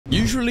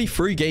Usually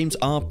free games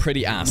are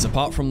pretty ass,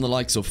 apart from the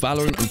likes of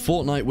Valorant and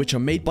Fortnite, which are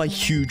made by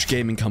huge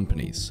gaming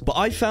companies. But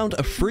I found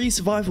a free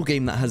survival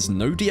game that has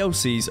no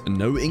DLCs,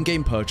 no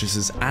in-game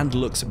purchases, and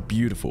looks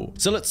beautiful.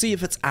 So let's see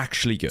if it's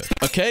actually good.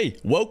 Okay,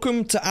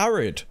 welcome to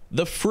Arid,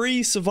 the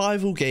free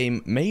survival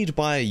game made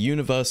by a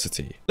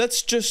university.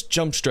 Let's just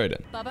jump straight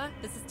in. Bubba,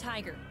 this is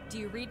Tiger. Do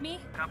you read me?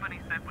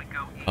 Company said we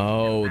go east.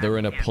 Oh, they're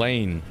in a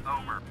plane.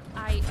 Over.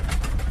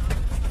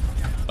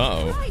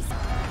 Uh-oh. Christ.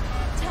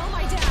 Tell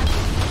my dad.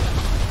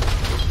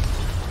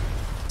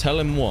 Tell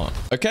him what?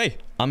 Okay,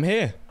 I'm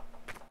here.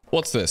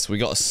 What's this? We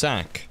got a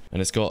sack, and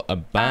it's got a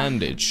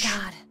bandage.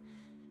 God,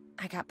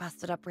 I got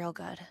busted up real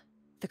good.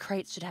 The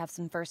crates should have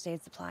some first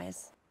aid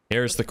supplies.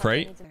 Here's the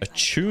crate. A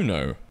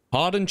chuno.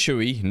 Hard and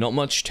chewy, not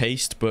much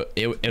taste, but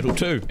it'll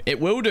do. It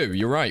will do.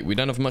 You're right. We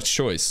don't have much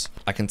choice.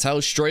 I can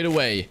tell straight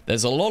away.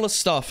 There's a lot of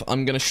stuff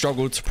I'm going to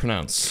struggle to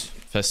pronounce.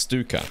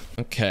 Festuca.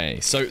 Okay,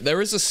 so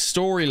there is a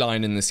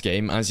storyline in this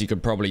game, as you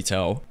could probably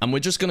tell, and we're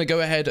just going to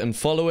go ahead and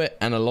follow it,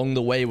 and along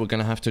the way, we're going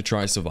to have to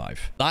try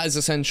survive. That is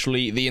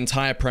essentially the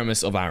entire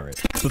premise of Arid.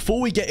 Before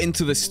we get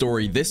into this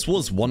story, this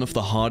was one of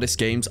the hardest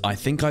games I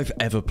think I've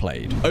ever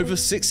played. Over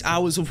 6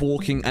 hours of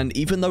walking, and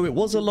even though it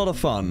was a lot of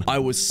fun, I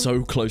was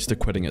so close to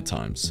quitting at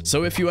times.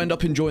 So if you end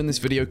up enjoying this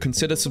video,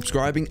 consider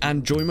subscribing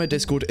and join my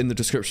Discord in the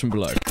description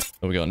below.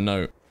 Oh, we got a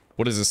note.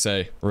 What does it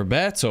say?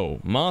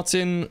 Roberto,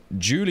 Martin,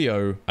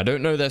 Julio. I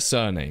don't know their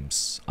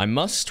surnames. I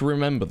must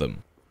remember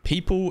them.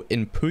 People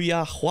in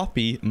Puya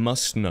Huapi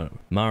must know.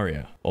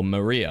 Maria or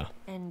Maria.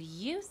 And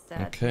you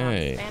said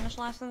Okay. Spanish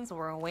lessons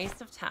were a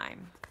waste of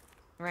time.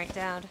 Right,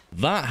 Dad?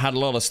 That had a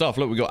lot of stuff.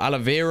 Look, we got aloe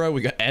vera.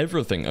 We got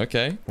everything.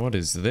 Okay. What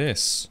is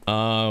this?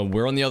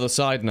 We're on the other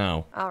side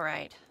now. All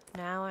right.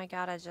 Now I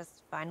gotta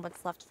just find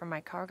what's left from my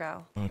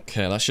cargo.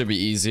 Okay, that should be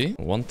easy.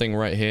 One thing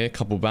right here.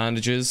 Couple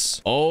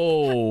bandages.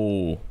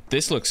 Oh,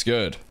 this looks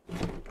good.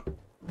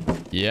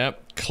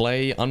 Yep.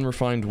 Clay,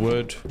 unrefined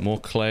wood, more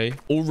clay.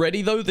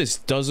 Already, though, this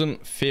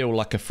doesn't feel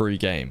like a free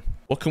game.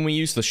 What can we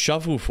use the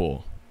shovel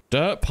for?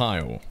 Dirt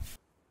pile.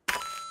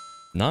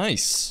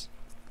 Nice.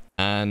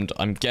 And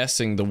I'm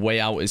guessing the way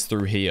out is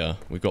through here.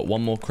 We've got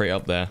one more crate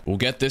up there. We'll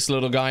get this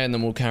little guy and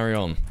then we'll carry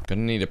on.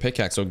 Gonna need a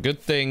pickaxe. So good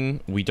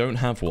thing we don't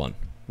have one.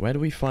 Where do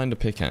we find a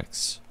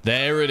pickaxe?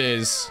 There it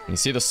is. You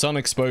see the sun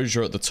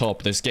exposure at the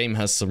top. This game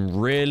has some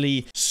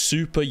really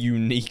super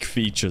unique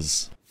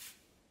features.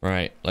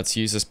 Right, let's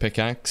use this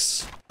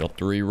pickaxe. Got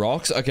 3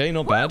 rocks. Okay,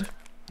 not bad.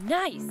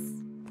 Nice.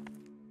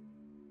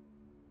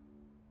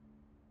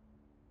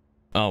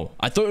 Oh,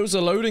 I thought it was a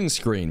loading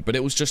screen, but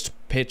it was just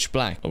pitch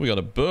black. Oh, we got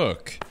a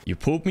book. You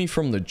pulled me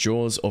from the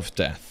jaws of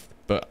death,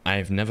 but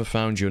I've never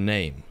found your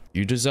name.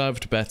 You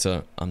deserved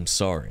better. I'm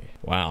sorry.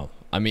 Wow.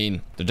 I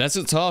mean, the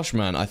desert's harsh,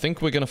 man. I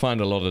think we're going to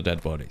find a lot of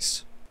dead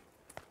bodies.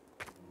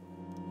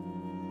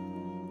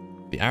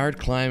 The arid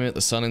climate,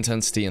 the sun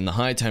intensity, and the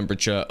high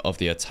temperature of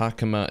the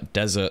Atacama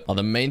Desert are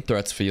the main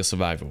threats for your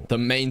survival. The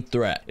main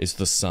threat is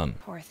the sun.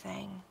 Poor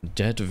thing.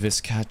 Dead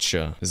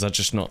Vizcacha. Is that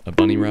just not a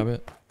bunny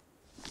rabbit?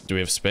 Do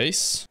we have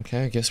space?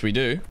 Okay, I guess we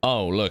do.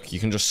 Oh, look, you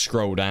can just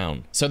scroll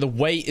down. So the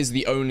weight is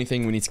the only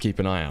thing we need to keep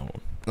an eye out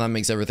on. That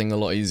makes everything a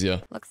lot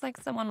easier. Looks like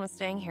someone was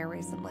staying here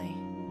recently.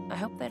 I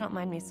hope they don't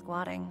mind me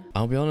squatting.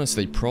 I'll be honest,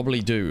 they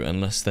probably do,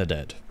 unless they're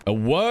dead. A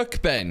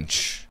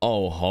workbench.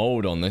 Oh,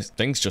 hold on. This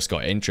thing's just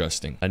got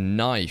interesting. A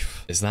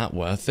knife. Is that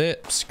worth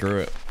it? Screw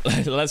it.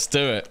 Let's do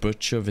it.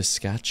 Butcher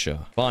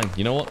Vizcacha. Fine.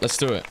 You know what? Let's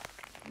do it.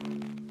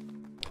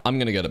 I'm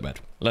gonna go to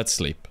bed. Let's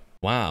sleep.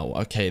 Wow,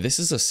 okay, this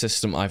is a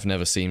system I've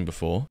never seen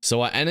before.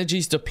 So our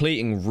energy's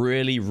depleting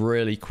really,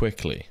 really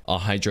quickly. Our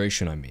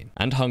hydration, I mean.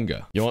 And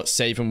hunger. You know what?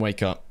 Save and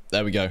wake up.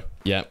 There we go.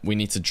 Yeah, we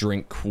need to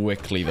drink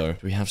quickly, though. Do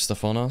we have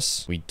stuff on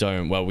us? We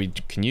don't. Well, we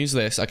can use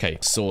this. Okay,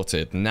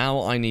 sorted.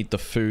 Now I need the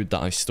food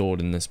that I stored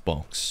in this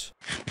box.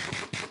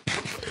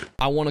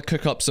 I want to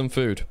cook up some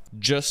food.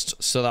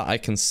 Just so that I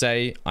can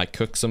say I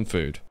cook some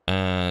food.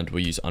 And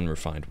we use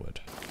unrefined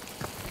wood.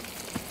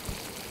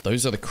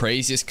 Those are the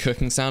craziest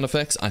cooking sound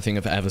effects I think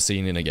I've ever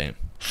seen in a game.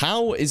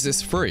 How is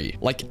this free?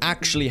 Like,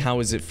 actually, how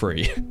is it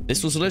free?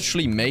 This was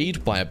literally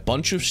made by a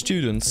bunch of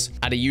students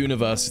at a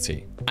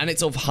university. And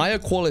it's of higher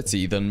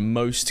quality than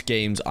most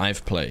games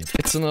I've played.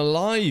 It's an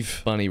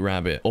alive bunny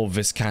rabbit or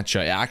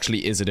Vizcacha. It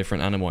actually is a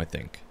different animal, I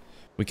think.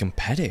 We can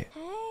pet it.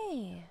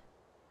 Hey.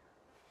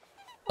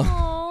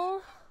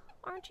 Oh,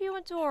 aren't you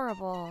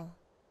adorable?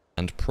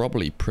 And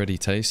probably pretty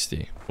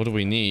tasty. What do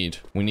we need?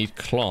 We need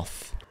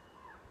cloth.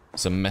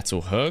 Some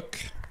metal hook.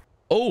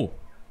 Oh,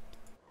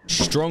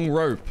 strong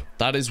rope.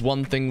 That is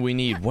one thing we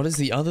need. What is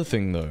the other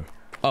thing, though?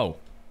 Oh,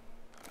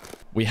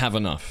 we have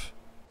enough.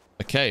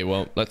 Okay,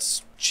 well,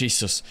 let's...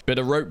 Jesus. Bit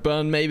of rope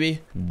burn,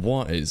 maybe?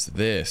 What is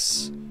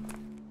this?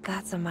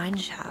 That's a mine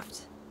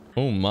shaft.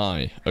 Oh,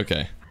 my.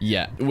 Okay.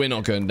 Yeah, we're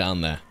not going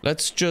down there.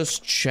 Let's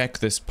just check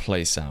this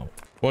place out.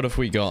 What have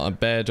we got? A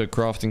bed, a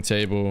crafting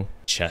table,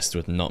 chest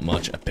with not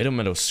much. A bit of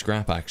metal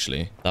scrap,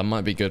 actually. That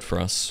might be good for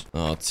us.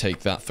 I'll take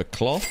that for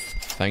cloth.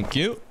 Thank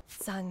you.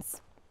 Sons,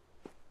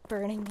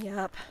 burning me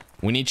up.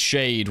 We need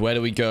shade. Where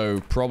do we go?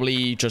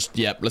 Probably just,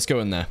 yep, let's go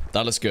in there.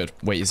 That looks good.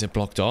 Wait, is it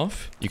blocked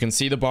off? You can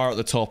see the bar at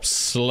the top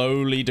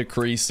slowly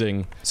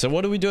decreasing. So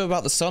what do we do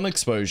about the sun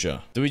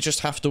exposure? Do we just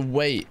have to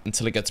wait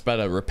until it gets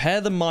better?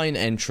 Repair the mine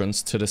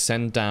entrance to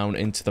descend down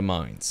into the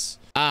mines.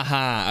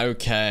 Aha,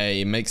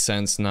 okay, makes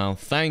sense now.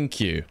 Thank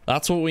you.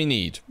 That's what we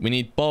need. We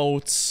need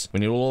bolts. We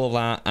need all of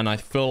that. And I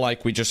feel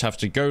like we just have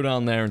to go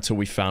down there until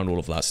we found all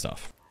of that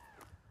stuff.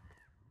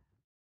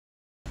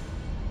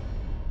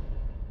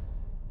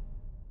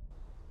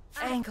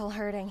 Ankle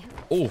hurting.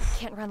 Oh.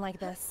 Can't run like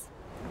this.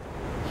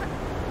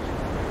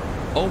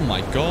 Oh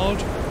my god.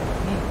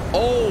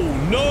 Oh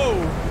no.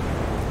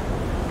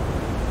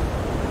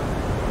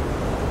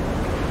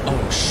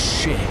 Oh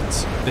shit.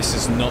 This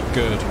is not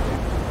good.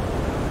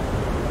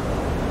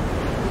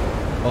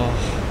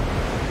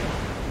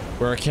 Oh.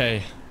 We're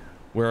okay.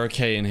 We're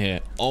okay in here.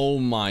 Oh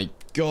my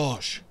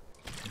gosh.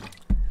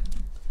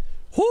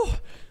 Whew.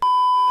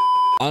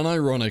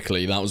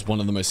 Unironically, that was one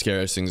of the most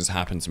scariest things that's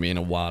happened to me in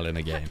a while in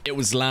a game. It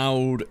was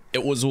loud.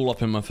 It was all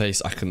up in my face.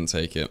 I couldn't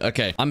take it.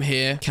 Okay, I'm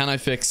here. Can I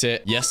fix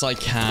it? Yes, I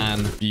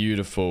can.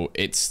 Beautiful.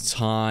 It's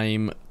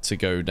time to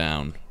go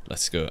down.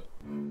 Let's go.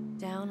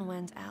 Down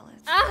went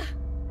Alice.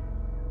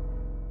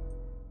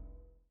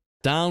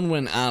 Down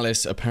went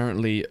Alice,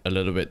 apparently a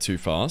little bit too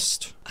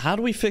fast. How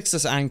do we fix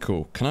this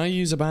ankle? Can I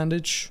use a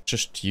bandage?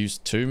 Just use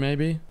 2,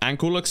 maybe?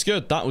 Ankle looks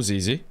good. That was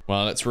easy.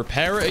 Well, let's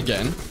repair it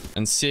again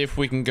and see if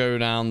we can go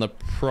down the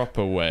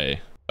proper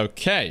way.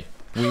 Okay,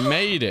 we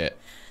made it.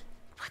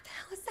 What the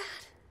hell is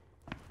that?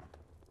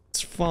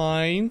 It's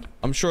fine.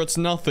 I'm sure it's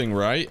nothing,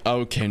 right?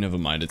 Okay, never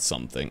mind. It's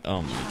something.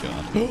 Oh my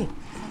god.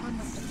 Someone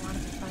must have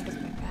wanted to find us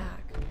way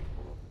back.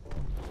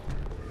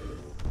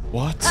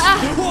 What?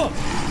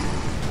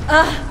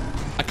 What?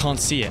 I can't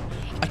see it.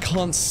 I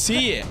can't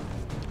see it.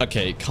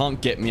 Okay, it can't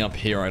get me up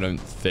here, I don't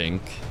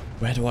think.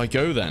 Where do I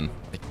go then?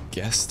 I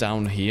guess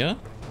down here?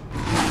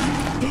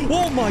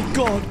 Oh my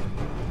god!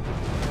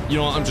 You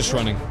know what? I'm just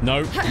running.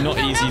 No, not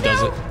easy,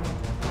 does it?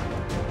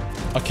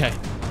 Okay.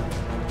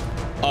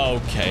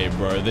 Okay,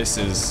 bro. This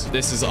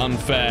is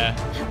unfair.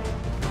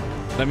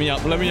 Let me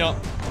up. Let me up.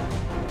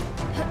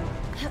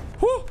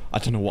 Whew. I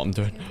don't know what I'm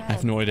doing. I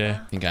have no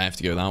idea. I think I have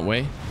to go that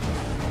way.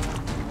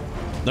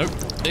 Nope.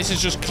 This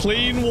is just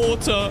clean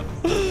water.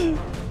 Come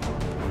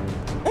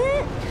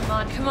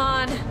on, come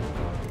on.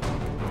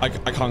 I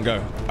can't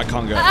go. I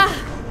can't go.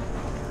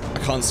 I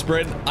can't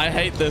sprint. I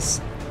hate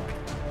this.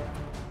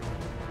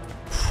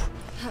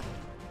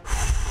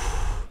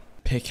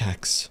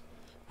 Pickaxe.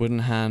 Wooden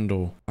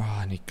handle. Oh,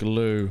 I need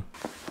glue.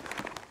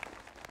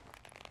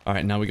 All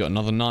right, now we got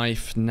another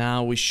knife.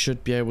 Now we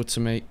should be able to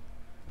make...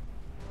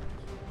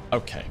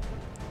 Okay.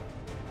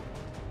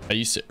 Are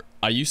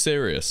you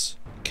serious?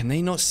 Can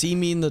they not see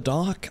me in the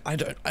dark? I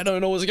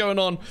don't know what's going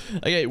on.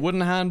 Okay,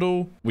 wooden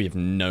handle. We have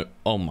no...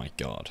 Oh my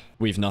god.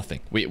 We have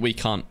nothing. We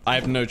can't. I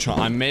have no chance.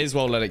 I may as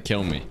well let it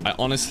kill me. I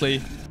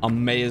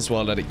may as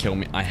well let it kill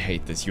me. I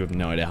hate this. You have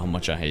no idea how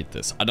much I hate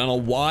this. I don't know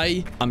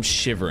why. I'm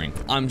shivering.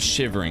 I'm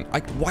shivering.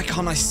 Why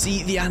can't I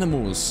see the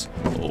animals?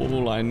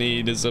 All I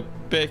need is a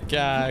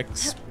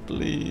pickaxe,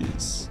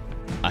 please.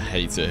 I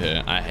hate it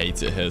here. I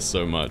hate it here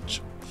so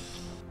much.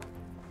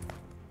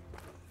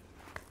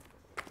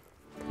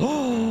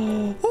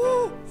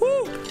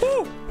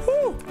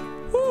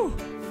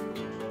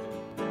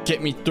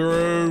 Get me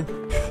through.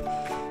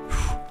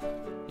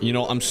 You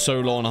know, I'm so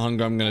low on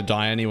hunger, I'm gonna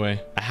die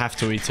anyway. I have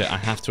to eat it. I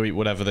have to eat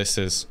whatever this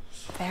is.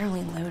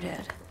 Barely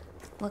looted.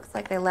 Looks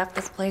like they left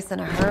this place in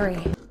a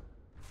hurry.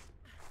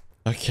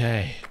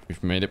 Okay,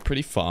 we've made it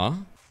pretty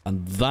far.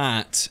 And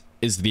that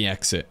is the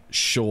exit,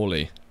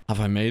 surely. Have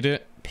I made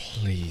it?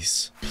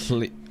 Please.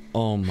 Please.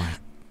 Oh my...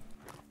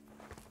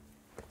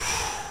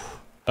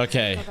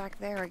 Okay. Go back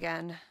there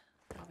again.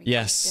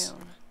 Yes.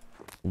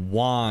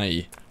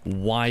 Why?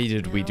 Why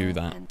did we do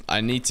that?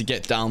 I need to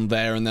get down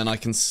there and then I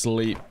can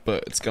sleep,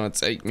 but it's gonna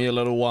take me a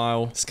little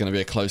while. It's gonna be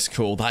a close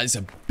call. That is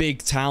a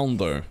big town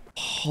though.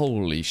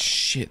 Holy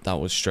shit, that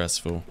was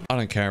stressful. I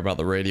don't care about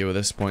the radio at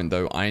this point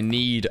though. I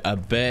need a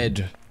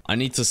bed. I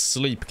need to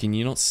sleep. Can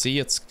you not see?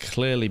 It's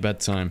clearly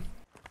bedtime.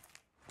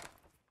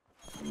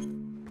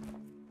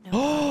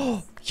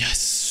 Oh,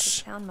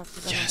 yes. The town must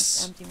have been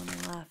almost empty when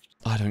they left.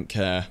 I don't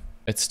care.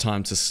 It's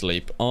time to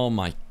sleep. Oh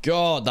my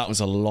god, that was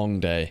a long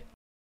day.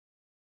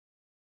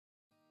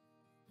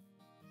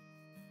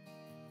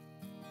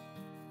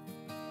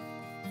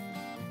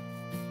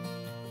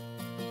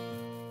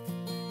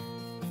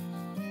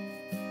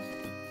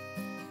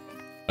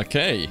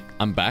 Okay,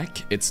 I'm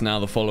back. It's now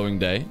the following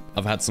day.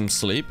 I've had some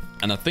sleep,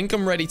 and I think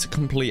I'm ready to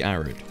complete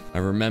Arid. I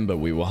remember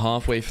we were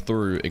halfway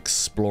through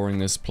exploring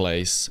this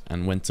place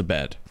and went to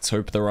bed. Let's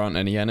hope there aren't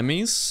any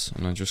enemies,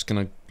 and I'm just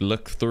gonna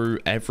look through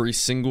every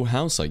single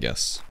house, I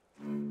guess.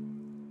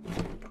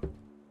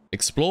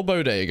 Explore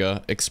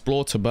Bodega,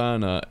 explore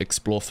Taberna,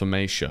 explore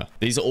Formatia.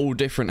 These are all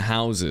different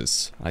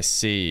houses. I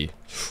see.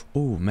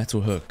 Ooh,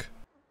 metal hook.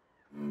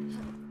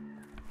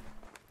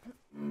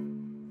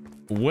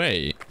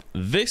 Wait,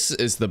 this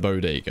is the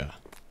bodega.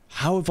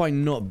 How have I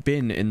not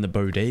been in the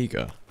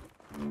bodega?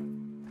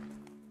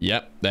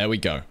 Yep, there we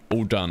go.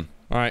 All done.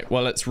 All right,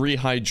 well, let's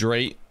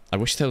rehydrate. I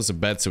wish there was a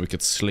bed so we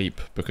could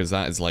sleep, because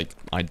that is, like,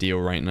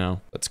 ideal right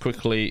now. Let's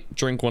quickly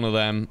drink one of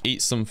them,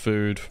 eat some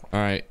food. All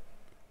right,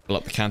 fill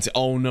up the canteen.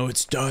 Oh, no,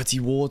 it's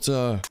dirty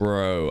water.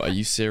 Bro, are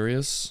you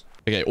serious?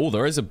 Okay, oh,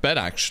 there is a bed,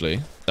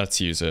 actually.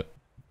 Let's use it.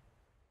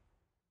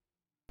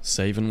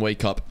 Save and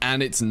wake up,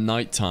 and it's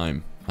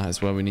nighttime. That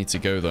is where we need to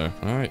go, though.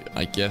 All right,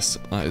 I guess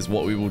that is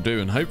what we will do,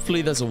 and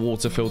hopefully there's a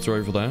water filter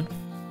over there.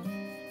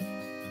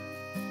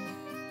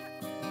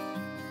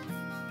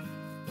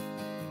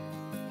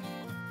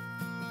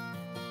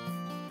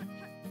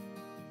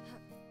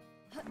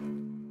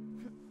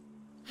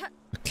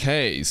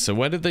 Okay, so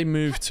where did they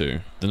move to?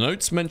 The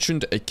notes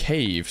mentioned a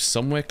cave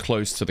somewhere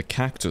close to the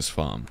cactus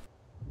farm.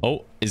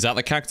 Oh, is that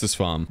the cactus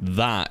farm?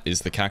 That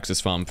is the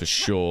cactus farm for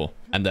sure.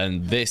 And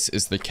then this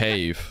is the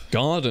cave.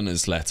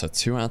 Gardener's letter,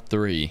 2 out of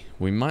 3.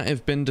 We might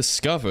have been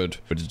discovered,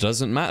 but it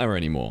doesn't matter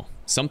anymore.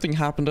 Something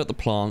happened at the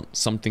plant,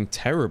 something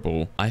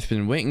terrible. I've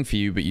been waiting for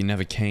you, but you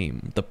never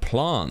came. The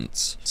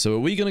plant. So are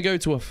we gonna go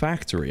to a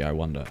factory, I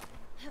wonder?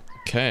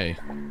 Okay.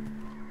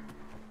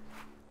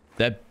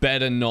 There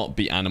better not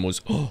be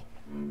animals. Oh!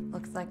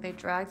 Looks like they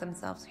dragged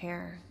themselves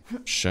here.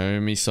 Show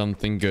me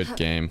something good,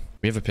 game.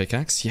 We have a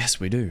pickaxe? Yes,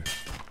 we do.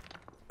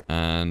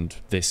 And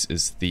this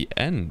is the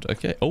end.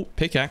 Okay. Oh,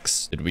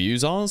 pickaxe. Did we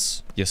use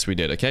ours? Yes, we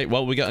did. Okay,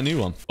 well, we got a new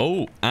one.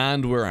 Oh,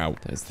 and we're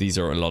out. These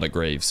are a lot of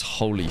graves.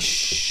 Holy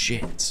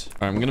shit.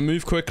 All right, I'm going to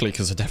move quickly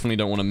because I definitely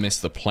don't want to miss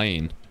the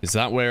plane. Is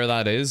that where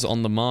that is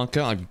on the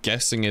marker? I'm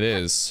guessing it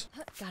is.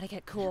 Gotta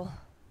get cool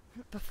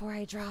before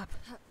I drop.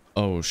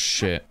 Oh,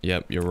 shit.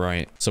 Yep, you're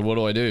right. So what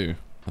do I do?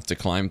 Have to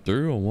climb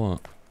through or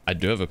what? I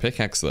do have a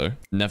pickaxe though.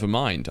 Never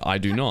mind, I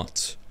do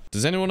not.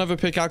 Does anyone have a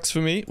pickaxe for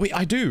me? Wait,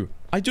 I do.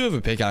 I do have a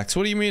pickaxe.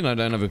 What do you mean I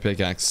don't have a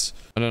pickaxe?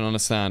 I don't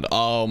understand.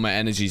 Oh, my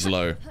energy's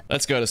low.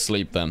 Let's go to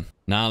sleep then.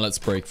 Now let's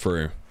break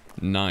through.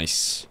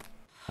 Nice.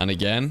 And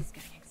again. It's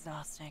getting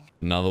exhausting.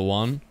 Another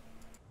one.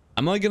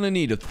 Am I gonna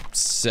need a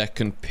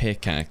second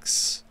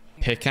pickaxe?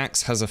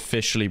 Pickaxe has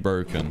officially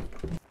broken.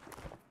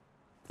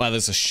 Well,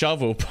 there's a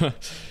shovel,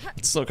 but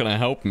it's not gonna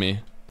help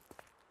me.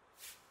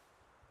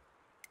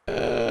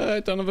 I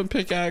don't have a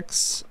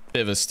pickaxe.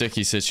 Bit of a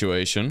sticky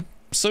situation.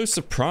 I'm so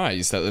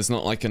surprised that there's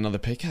not like another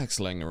pickaxe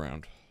laying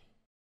around.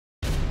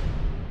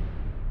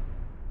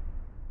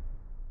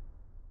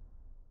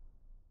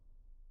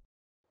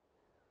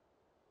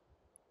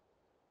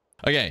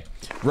 Okay,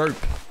 rope.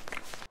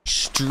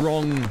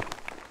 Strong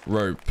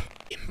rope.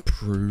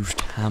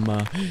 Improved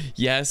hammer.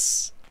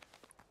 Yes.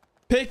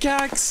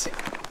 Pickaxe.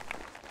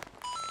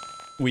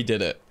 We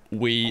did it.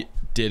 We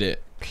did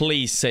it.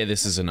 Please say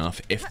this is enough.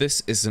 If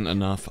this isn't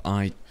enough,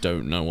 I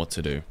don't know what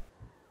to do.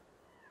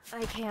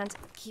 I can't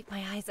keep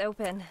my eyes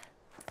open.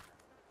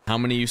 How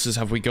many uses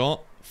have we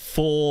got?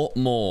 4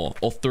 more.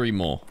 Or 3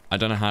 more. I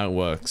don't know how it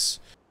works.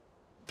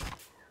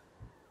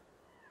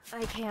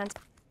 I can't.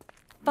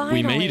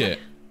 Finally. We made it.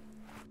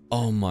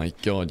 Oh my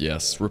god,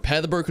 yes.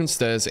 Repair the broken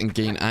stairs and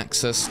gain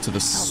access to the...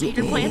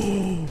 Peter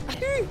plant.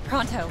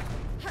 Pronto.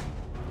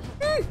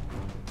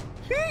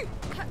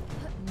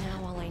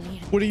 Now all I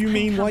need. What do you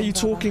mean? Why are you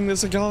talking?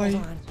 There's a guy.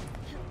 Hold on.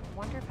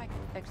 Wonder if I can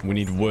fix We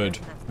need this wood.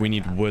 stairs and We that's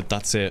need enough. wood.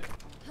 That's it.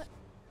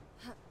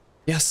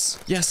 Yes.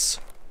 Yes.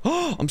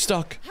 Oh, I'm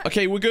stuck.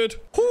 Okay, we're good.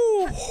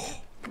 Whew.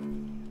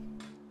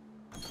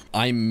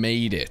 I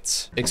made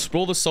it.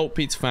 Explore the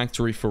saltpeter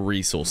factory for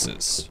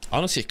resources.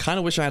 Honestly, I kind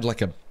of wish I had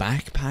like a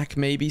backpack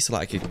maybe so that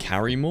I could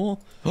carry more.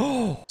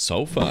 Oh,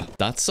 sulfur.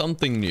 That's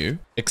something new.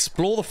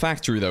 Explore the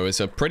factory though is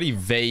a pretty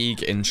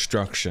vague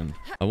instruction.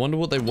 I wonder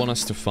what they want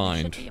us to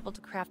find. Should be able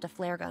to craft a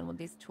flare gun with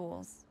these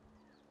tools.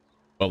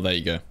 Well, there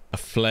you go. A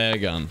flare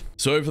gun.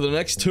 So over the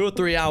next 2 or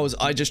 3 hours,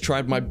 I just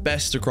tried my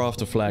best to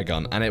craft a flare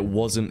gun, and it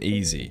wasn't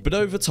easy. But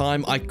over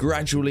time, I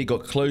gradually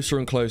got closer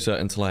and closer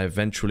until I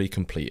eventually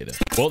completed it.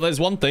 Well, there's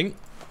one thing.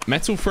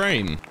 Metal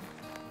frame.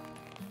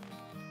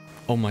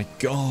 Oh my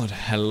god,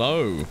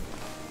 hello.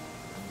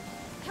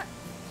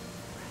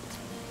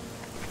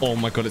 Oh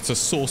my god, it's a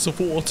source of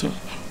water.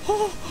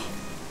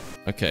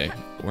 Okay,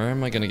 where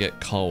am I gonna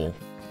get coal?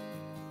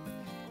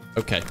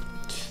 Okay.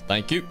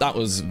 Thank you. That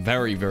was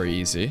very, very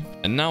easy.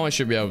 And now I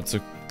should be able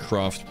to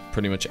craft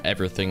pretty much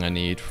everything I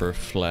need for a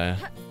flare.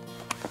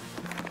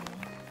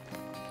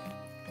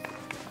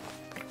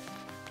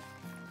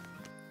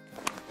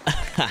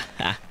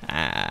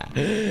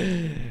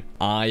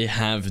 I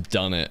have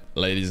done it,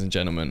 ladies and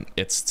gentlemen.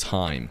 It's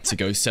time to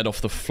go set off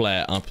the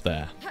flare up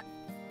there.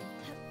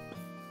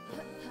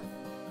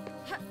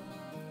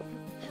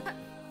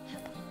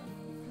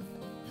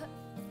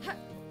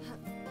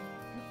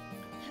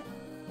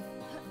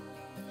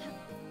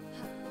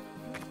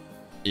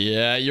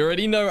 Yeah, you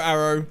already know,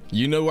 Arrow.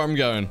 You know where I'm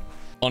going.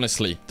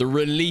 Honestly, the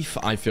relief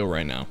I feel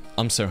right now.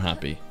 I'm so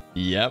happy.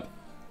 Yep.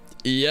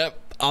 Yep.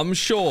 I'm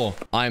sure.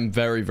 I'm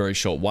very, very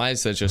sure. Why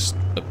is there just...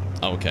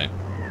 oh, okay.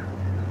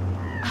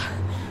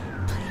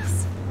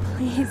 Please,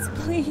 please,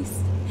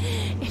 please.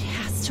 It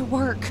has to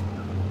work.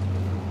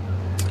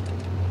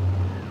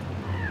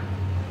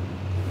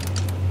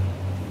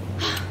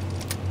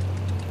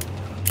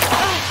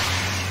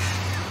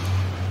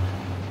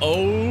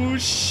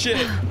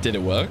 shit. Did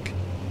it work?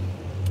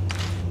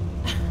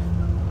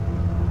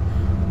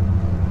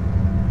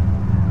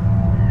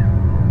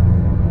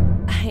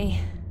 I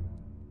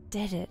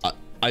did it.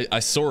 I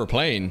saw a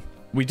plane.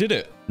 We did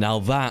it. Now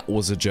that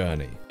was a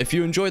journey. If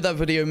you enjoyed that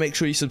video, make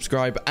sure you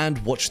subscribe and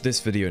watch this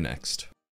video next.